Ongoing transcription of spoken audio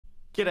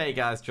G'day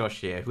guys,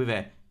 Josh here with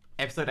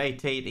episode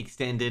 18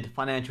 extended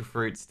financial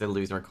fruits, the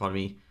loser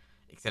economy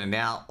extended.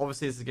 Now,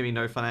 obviously this is going to be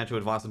no financial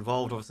advice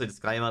involved. Obviously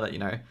disclaimer that,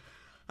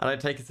 I don't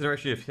take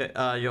consideration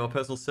of your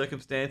personal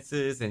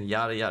circumstances and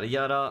yada yada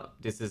yada.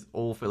 This is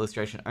all for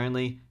illustration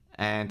only,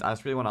 and I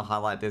just really want to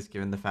highlight this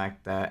given the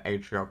fact that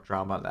Atrioc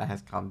drama that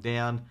has come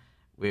down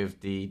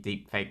with the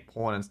deep fake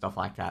porn and stuff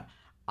like that.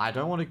 I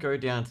don't want to go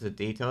down to the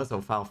details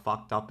of how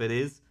fucked up it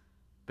is,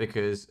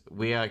 because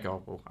we are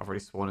well, I've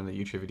already sworn in the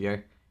YouTube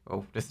video.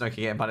 Well, this no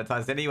can get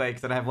monetized anyway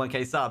because I don't have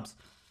 1k subs.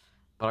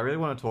 But I really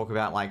want to talk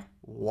about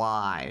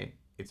why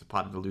it's a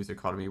part of the loser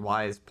economy.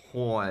 Why is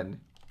porn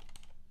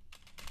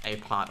a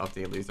part of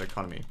the loser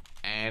economy?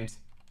 And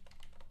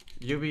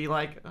you'll be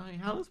like, oh,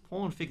 how does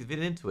porn fit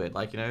into it?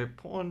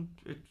 Porn,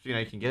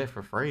 you can get it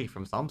for free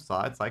from some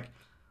sites.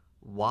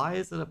 Why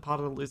is it a part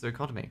of the loser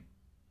economy?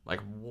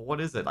 What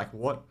is it?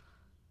 What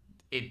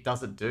it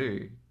does it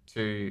do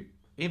to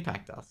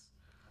impact us?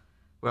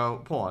 Well,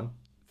 porn,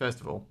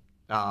 first of all,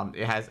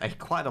 it has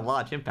quite a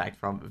large impact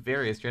from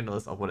various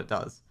journalists of what it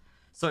does.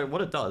 So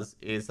what it does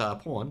is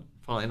porn,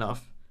 funnily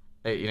enough,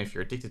 if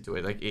you're addicted to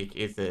it, it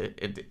is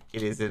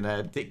an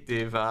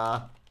addictive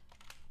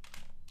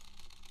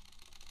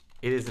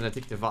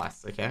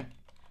vice, okay?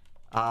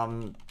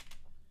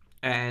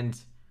 And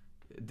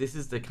this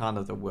is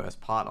the worst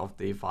part of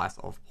the vice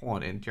of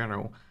porn in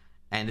general,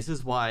 and this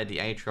is why the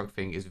Atrioc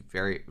thing is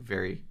very,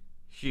 very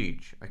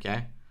huge,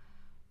 okay?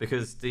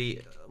 Because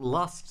the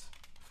lust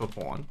for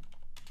porn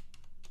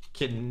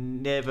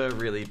can never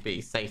really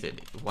be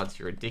sated once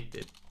you're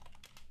addicted,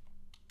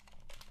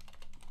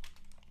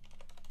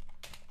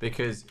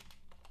 because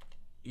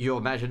your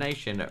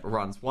imagination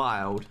runs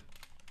wild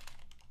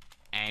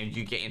and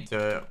you get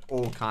into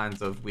all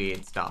kinds of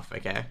weird stuff,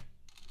 okay?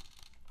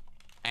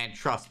 And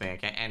trust me,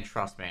 okay,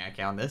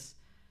 on this,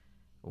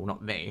 well,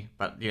 not me,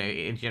 but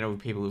in general,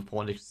 people with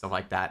porn addiction, stuff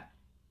like that,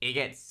 it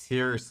gets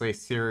seriously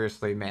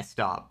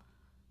messed up.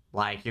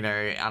 I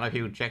know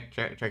people check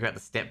about the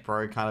step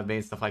bro kind of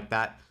mean stuff like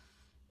that.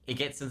 It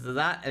gets into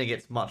that, and it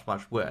gets much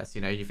worse.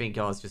 You think,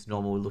 oh, it's just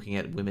normal looking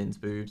at women's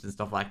boobs and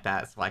stuff like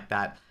that.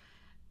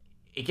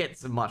 It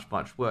gets much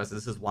worse.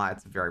 This is why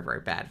it's a very, very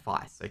bad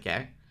vice,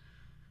 okay?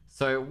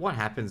 So what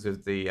happens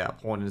with the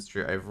porn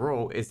industry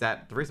overall is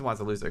that the reason why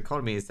it's a loser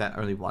economy is that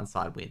only one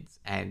side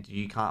wins, and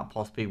you can't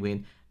possibly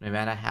win no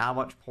matter how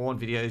much porn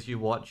videos you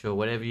watch or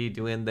whatever you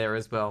do in there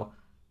as well.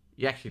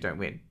 You actually don't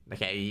win,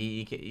 okay?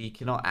 You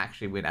cannot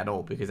actually win at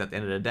all, because at the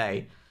end of the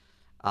day,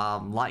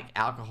 like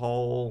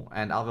alcohol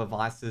and other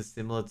vices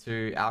similar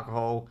to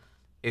alcohol,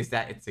 is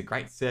that it's a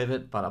great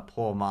servant but a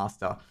poor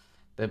master.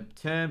 The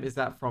term is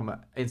that from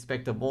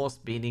Inspector Morse,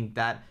 meaning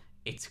that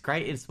it's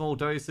great in small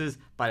doses,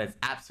 but it's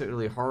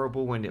absolutely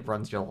horrible when it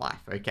runs your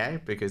life, okay?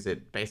 Because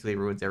it basically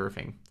ruins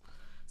everything.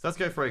 So let's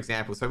go for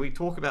example. So we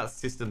talk about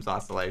systems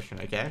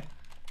isolation, okay?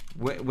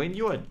 When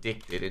you're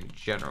addicted in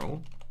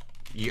general,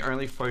 you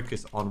only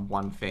focus on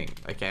one thing,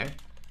 okay?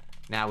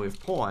 Now with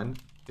porn,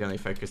 the only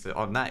focus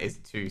on that is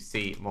to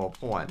see more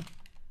porn.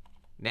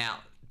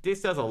 Now,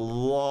 this does a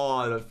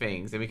lot of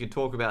things, and we can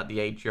talk about the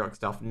Atrioc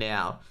stuff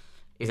now,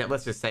 is that,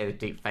 let's just say the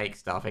deep fake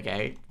stuff,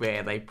 okay?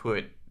 Where they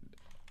put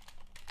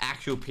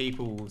actual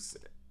people's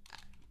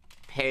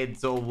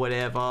heads or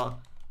whatever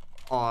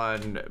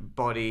on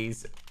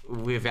bodies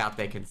without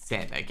their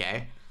consent,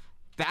 okay?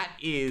 That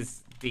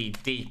is the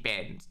deep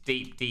end,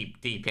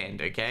 deep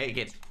end, okay? It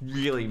gets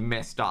really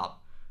messed up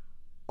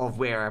of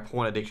where a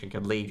porn addiction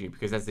can lead you,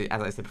 because as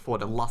I said before,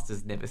 the lust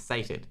is never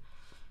sated.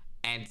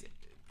 And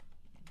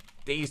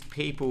these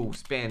people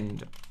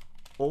spend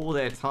all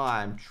their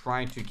time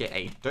trying to get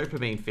a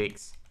dopamine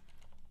fix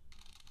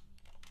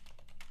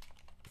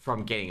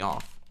from getting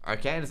off,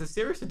 okay? And it's a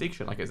serious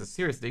addiction. It's a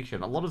serious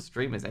addiction. A lot of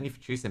streamers, and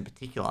YouTubers in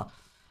particular,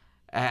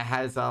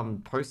 has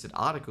posted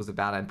articles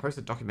about it and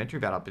posted documentary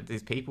about it, but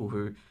these people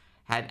who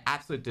had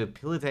absolute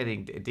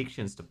debilitating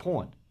addictions to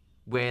porn,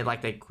 where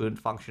they couldn't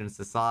function in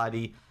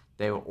society,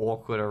 they were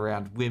awkward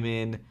around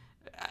women,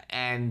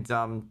 and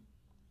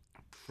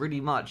pretty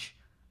much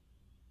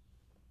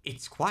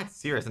it's quite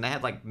serious, and they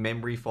had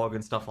memory fog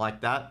and stuff like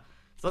that.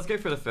 So let's go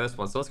for the first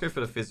one. So let's go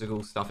for the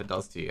physical stuff it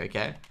does to you,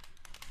 okay?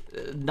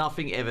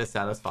 Nothing ever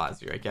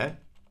satisfies you, okay?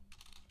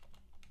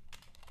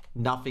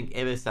 Nothing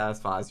ever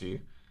satisfies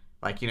you.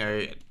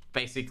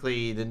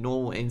 Basically the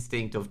normal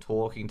instinct of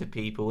talking to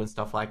people and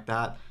stuff like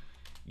that,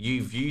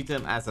 you view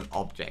them as an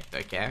object,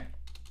 okay?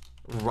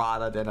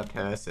 Rather than a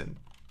person.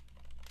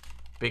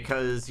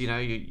 Because, you're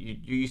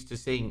used to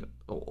seeing,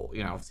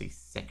 obviously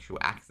sexual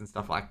acts and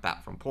stuff like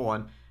that from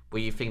porn,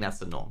 where you think that's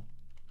the norm.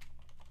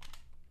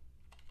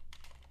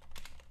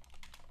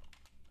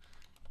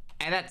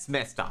 And that's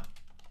messed up.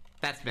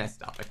 That's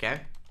messed up,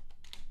 okay?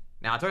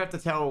 Now, I don't have to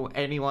tell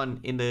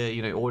anyone in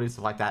the, audience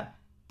like that,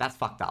 that's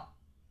fucked up,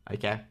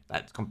 okay?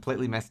 That's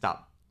completely messed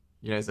up.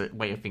 It's a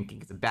way of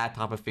thinking. It's a bad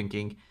type of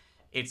thinking.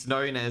 It's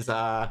known as,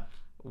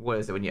 what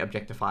is it when you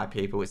objectify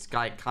people? It's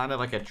kind of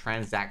like a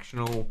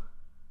transactional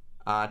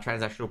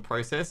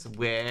process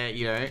where,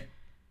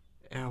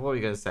 what are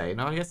you going to say?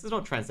 No, I guess it's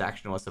not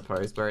transactional, I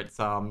suppose, where it's,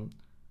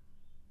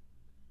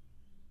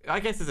 I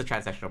guess it's a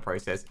transactional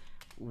process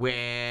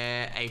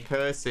where a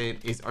person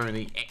is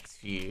only X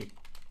for you.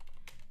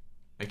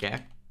 Okay?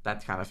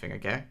 That kind of thing,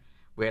 okay?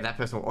 Where that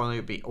person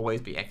will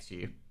always be X for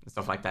you and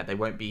stuff like that. They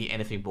won't be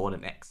anything more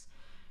than X.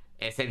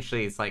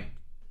 Essentially, it's like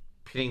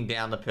pinning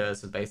down the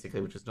person,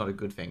 basically, which is not a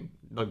good thing.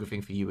 Not a good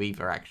thing for you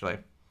either, actually.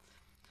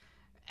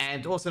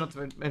 And also, not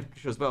to mention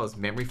as well, as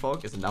memory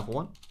fog is another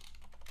one.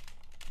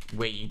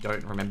 Where you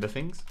don't remember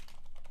things.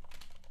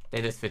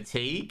 Then there's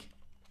fatigue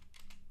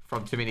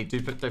from too many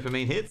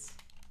dopamine hits.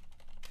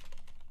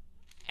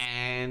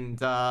 And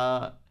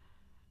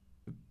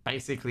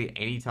basically,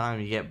 anytime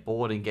you get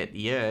bored and get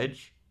the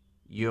urge,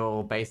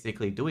 you're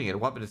basically doing it.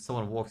 What happens if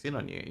someone walks in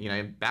on you? You know,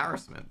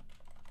 embarrassment.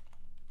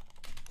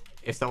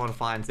 If someone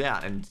finds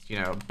out, and, you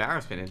know,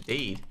 embarrassment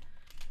indeed.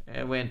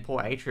 And when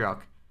poor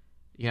Atrioc,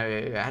 you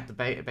know, had to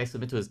basically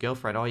admit to his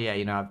girlfriend, oh yeah,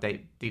 you know, I've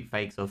deep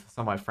fakes of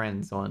some of my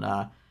friends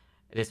on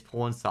this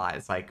porn site.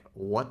 It's like,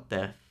 what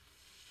the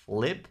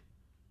flip?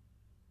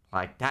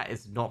 Like, that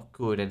is not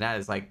good, and that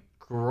is, like,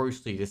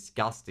 grossly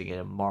disgusting and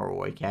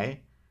immoral,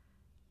 okay?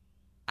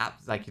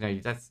 Like, you know,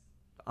 that's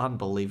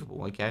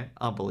unbelievable, okay?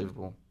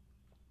 Unbelievable.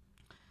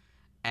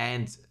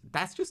 And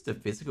that's just the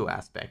physical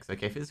aspects,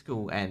 okay?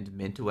 Physical and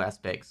mental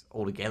aspects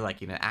altogether,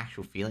 like, you know,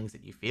 actual feelings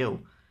that you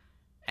feel.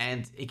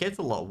 And it gets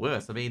a lot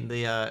worse. I mean,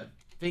 the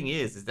thing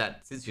is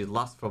that since you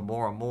lust for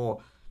more and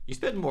more, you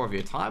spend more of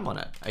your time on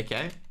it,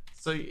 okay?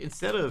 So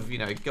instead of, you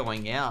know,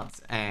 going out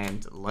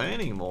and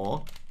learning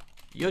more,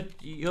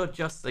 you're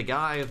just the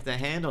guy with the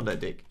hand on the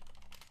dick.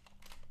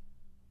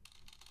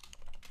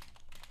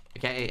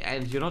 Okay,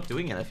 and you're not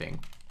doing anything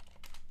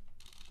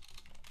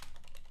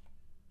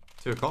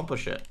to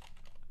accomplish it.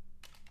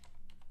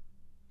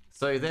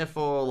 So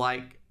therefore,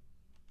 like,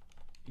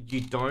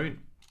 you don't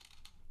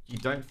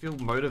feel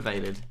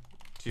motivated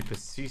to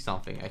pursue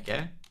something,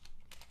 okay?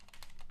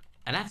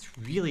 And that's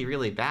really,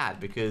 really bad,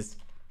 because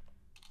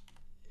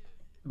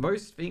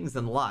most things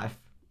in life,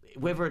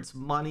 whether it's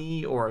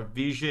money or a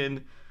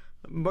vision,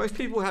 most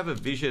people have a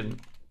vision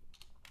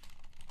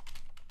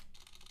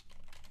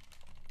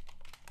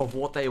of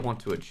what they want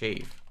to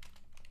achieve.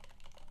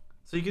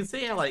 So you can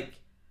see how, like,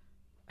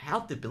 how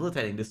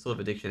debilitating this sort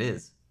of addiction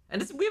is.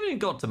 And we haven't even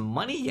got to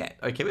money yet,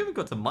 okay? We haven't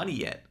got to money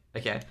yet,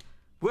 okay?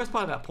 Worst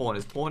part about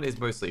porn is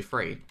mostly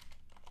free.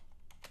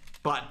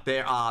 But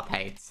there are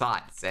paid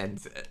sites, and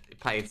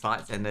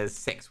there's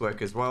sex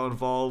work as well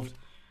involved.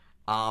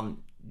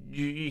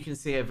 You can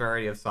see a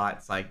variety of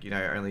sites like, you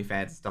know,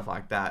 OnlyFans and stuff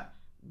like that,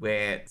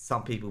 where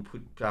some people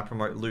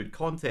promote lewd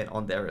content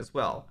on there as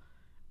well.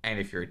 And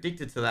if you're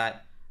addicted to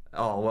that,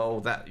 oh,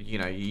 well, that, you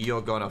know,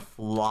 you're gonna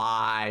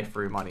fly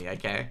through money,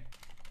 okay?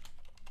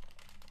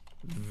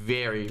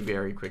 Very,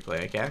 very quickly,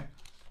 okay?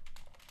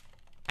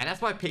 And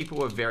that's why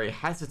people are very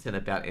hesitant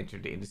about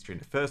entering the industry in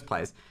the first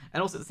place.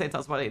 And also at the same time,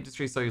 that's why the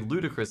industry is so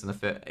luxurious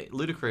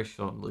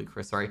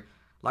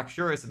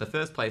in the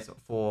first place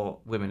for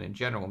women in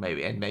general,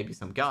 maybe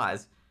some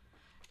guys,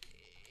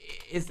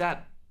 is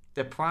that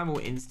the primal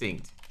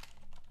instinct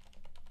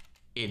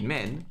in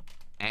men,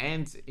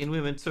 and in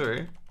women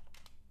too,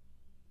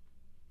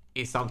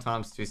 is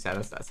sometimes to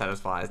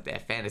satisfy their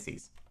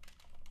fantasies.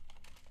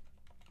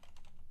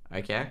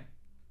 Okay?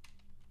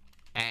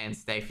 And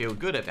they feel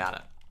good about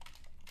it.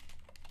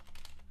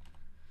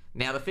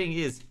 Now the thing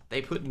is,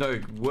 they put no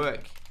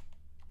work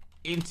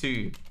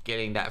into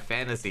getting that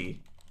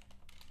fantasy.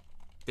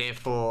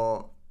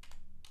 Therefore,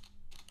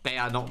 they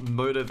are not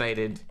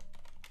motivated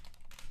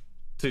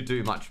to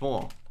do much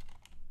more.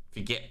 If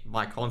you get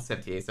my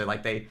concept here. So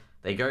like they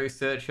go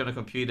search on a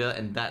computer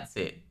and that's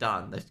it.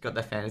 Done. They've got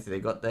their fantasy.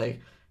 They've got their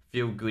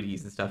feel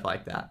goodies and stuff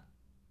like that.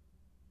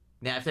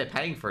 Now, if they're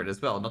paying for it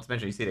as well, not to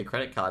mention you see their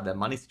credit card, their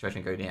money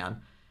situation go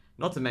down.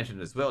 Not to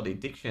mention as well, the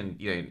addiction,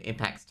 you know,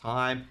 impacts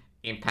time,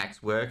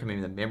 impacts work. I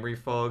mean, the memory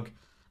fog,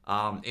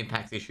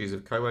 impacts issues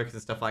with coworkers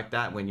and stuff like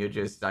that. When you're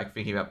just like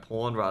thinking about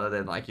porn rather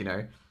than like, you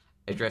know,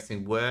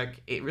 addressing work,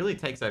 it really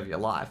takes over your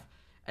life.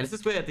 And it's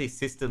just where these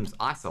systems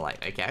isolate,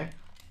 okay?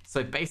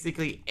 So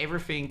basically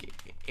everything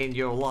in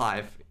your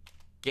life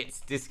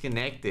gets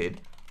disconnected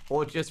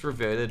or just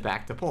reverted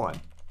back to porn,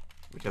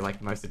 which is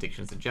like most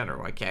addictions in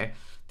general, okay?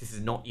 This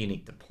is not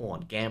unique to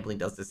porn. Gambling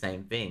does the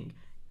same thing.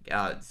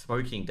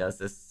 Smoking does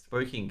this.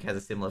 Smoking has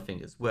a similar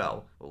thing as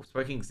well. Well,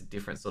 smoking is a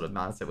different sort of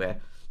mindset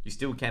where you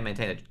still can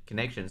maintain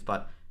connections,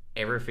 but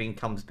everything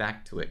comes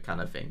back to it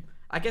kind of thing.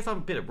 I guess I'm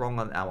a bit wrong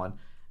on that one.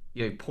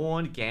 You know,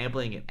 porn,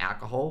 gambling, and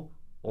alcohol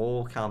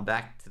all come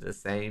back to the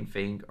same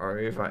thing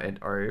over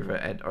and over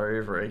and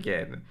over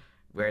again.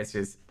 Where it's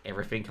just,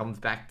 everything comes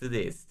back to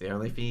this. The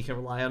only thing you can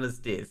rely on is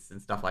this,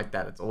 and stuff like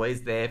that. It's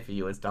always there for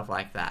you and stuff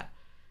like that.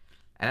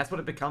 And that's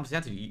what it becomes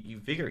down to. You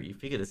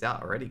figure this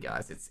out already,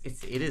 guys.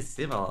 It is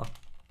similar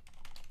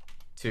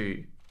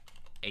to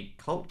a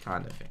cult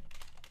kind of thing.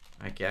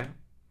 Okay?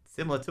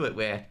 Similar to it,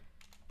 where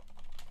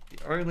the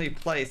only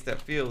place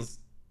that feels,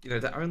 you know,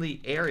 the only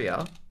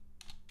area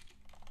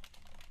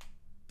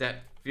that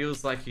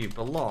feels like you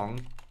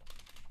belong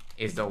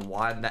is the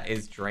one that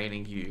is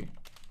draining you.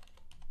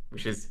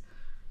 Which is,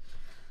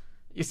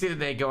 you're sitting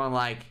there going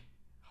like,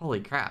 Holy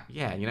crap.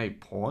 Yeah, you know,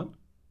 porn.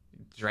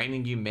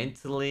 Draining you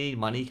mentally,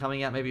 money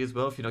coming out maybe as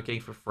well if you're not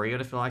getting for free or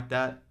anything like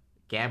that.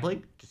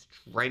 Gambling, just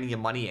draining your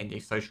money and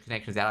your social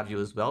connections out of you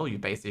as well. You're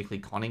basically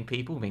conning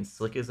people. I mean,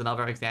 slick is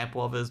another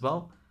example of it as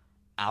well.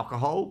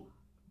 Alcohol,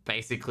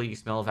 basically you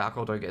smell of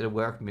alcohol, don't get to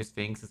work, miss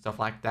things and stuff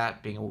like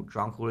that. Being all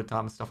drunk all the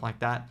time and stuff like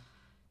that.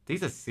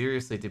 These are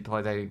seriously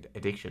debilitating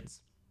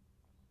addictions.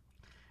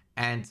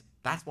 And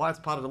that's why it's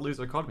part of the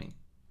loser economy.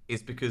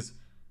 Is because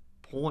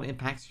porn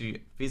impacts you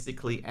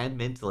physically and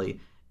mentally.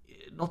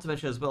 Not to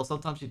mention as well,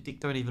 sometimes your dick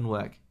don't even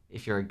work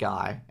if you're a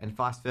guy, and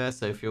vice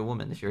versa if you're a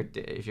woman, if you're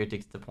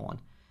addicted to porn.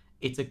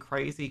 It's a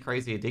crazy,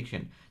 crazy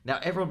addiction. Now,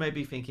 everyone may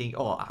be thinking,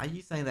 oh, are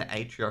you saying that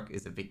Atrioc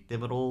is a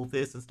victim in all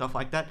this and stuff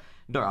like that?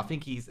 No, I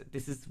think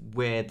this is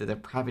where the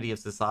depravity of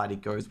society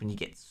goes when you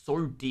get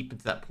so deep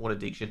into that porn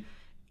addiction.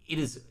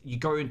 You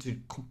go into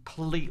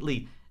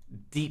completely,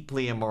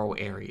 deeply immoral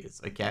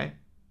areas, okay?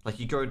 Like,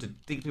 you go into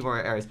deeply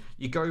immoral areas.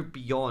 You go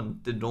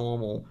beyond the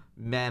normal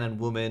man and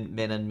woman,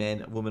 men and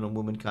men, woman and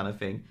woman kind of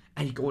thing.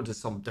 And you go into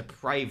some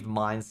depraved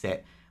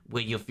mindset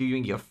where you're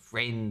viewing your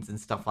friends and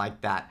stuff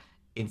like that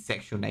in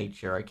sexual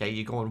nature, okay?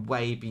 You're going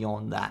way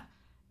beyond that.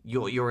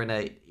 You're in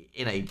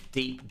a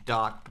deep,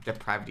 dark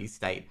depravity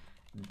state.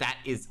 That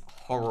is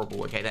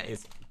horrible, okay? That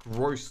is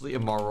grossly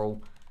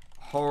immoral,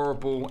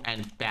 horrible,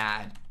 and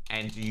bad.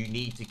 And you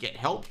need to get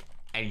help,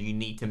 and you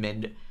need to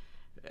mend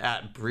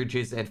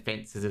bridges and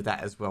fences of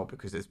that as well,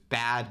 because it's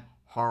bad,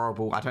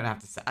 horrible. I don't have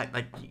to say,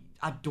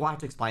 do I have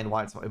to explain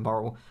why it's not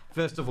immoral?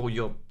 First of all,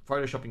 you're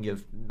photoshopping your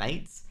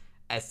mates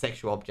as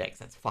sexual objects.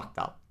 That's fucked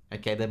up,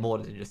 okay? They're more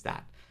than just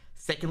that.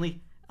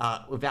 Secondly,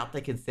 without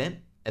their consent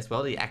as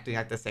well, you're acting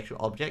like they're sexual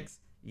objects.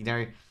 You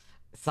know,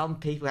 some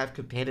people have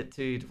compared it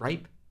to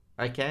rape,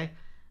 okay?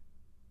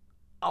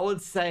 I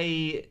would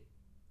say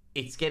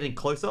it's getting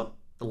closer.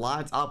 The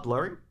lines are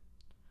blurring,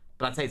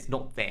 but I'd say it's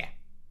not there.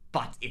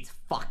 But it's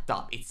fucked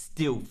up. It's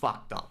still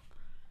fucked up.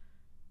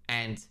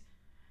 And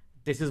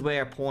this is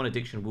where porn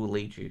addiction will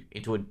lead you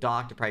into a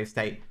dark, depraved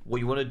state. What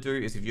you want to do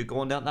is, if you're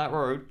going down that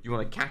road, you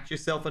want to catch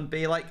yourself and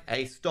be like,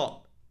 hey,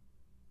 stop.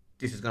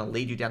 This is going to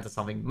lead you down to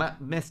something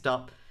messed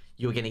up.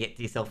 You're going to get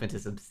yourself into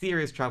some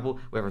serious trouble,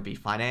 whether it be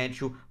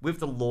financial,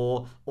 with the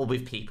law, or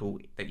with people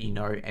that you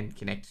know and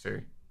connect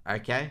to.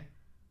 Okay?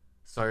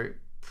 So,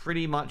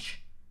 pretty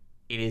much,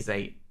 it is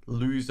a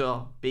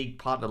big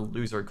part of the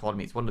loser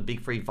economy. It's one of the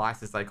big three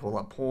vices they call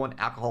it: porn,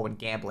 alcohol, and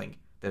gambling.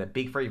 They're the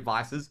big three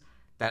vices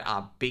that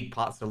are big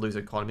parts of the loser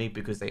economy,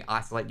 because they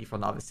isolate you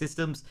from the other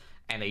systems,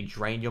 and they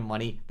drain your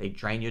money, they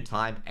drain your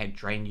time, and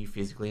drain you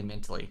physically and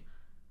mentally.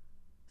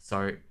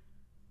 So,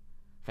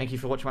 thank you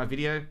for watching my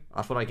video.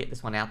 I thought I'd get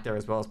this one out there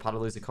as well as part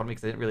of the loser economy,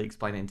 because I didn't really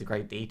explain it into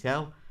great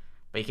detail.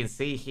 But you can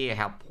see here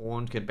how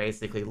porn can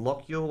basically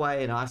lock you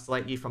away and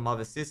isolate you from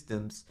other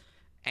systems,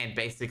 and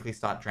basically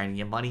start draining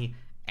your money,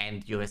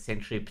 and you're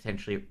essentially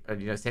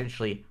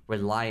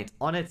reliant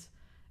on it,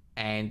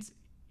 and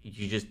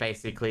you just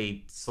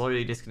basically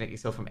slowly disconnect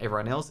yourself from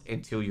everyone else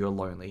until you're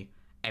lonely.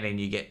 And then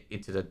you get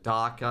into the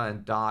darker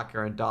and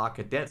darker and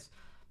darker depths,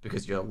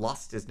 because your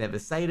lust is never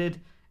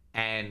sated,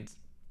 and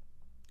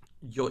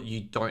you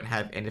don't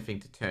have anything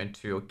to turn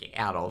to or get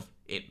out of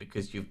it,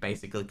 because you've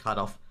basically cut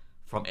off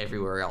from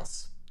everywhere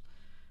else.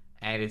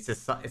 And it's a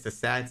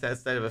sad, sad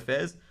state of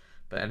affairs.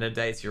 But at the end of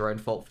the day, it's your own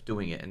fault for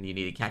doing it, and you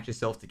need to catch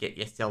yourself to get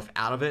yourself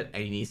out of it,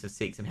 and you need to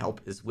seek some help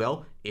as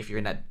well if you're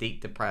in that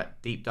deep,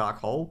 dark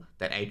hole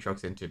that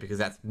Atrioc's into, because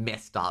that's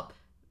messed up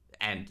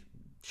and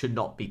should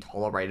not be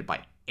tolerated by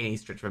any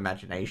stretch of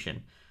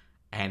imagination.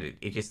 And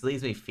it just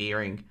leaves me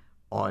fearing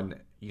on,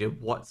 you know,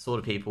 what sort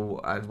of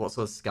people and what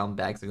sort of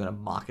scumbags are going to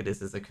market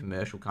this as a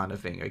commercial kind of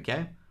thing,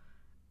 okay?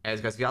 As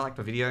guys, if you liked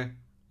my video,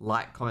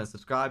 like, comment,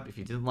 subscribe. If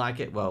you didn't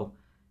like it, well,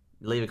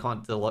 leave a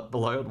comment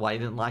below on why you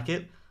didn't like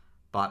it.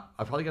 But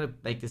I'm probably going to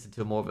make this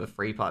into more of a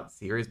 3-part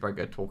series where I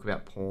go talk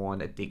about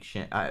porn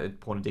addiction,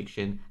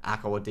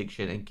 alcohol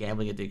addiction, and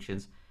gambling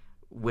addictions,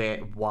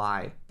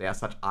 why they are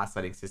such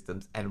isolating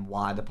systems, and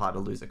why they're part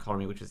of the loser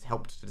economy, which has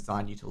helped to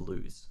design you to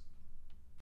lose.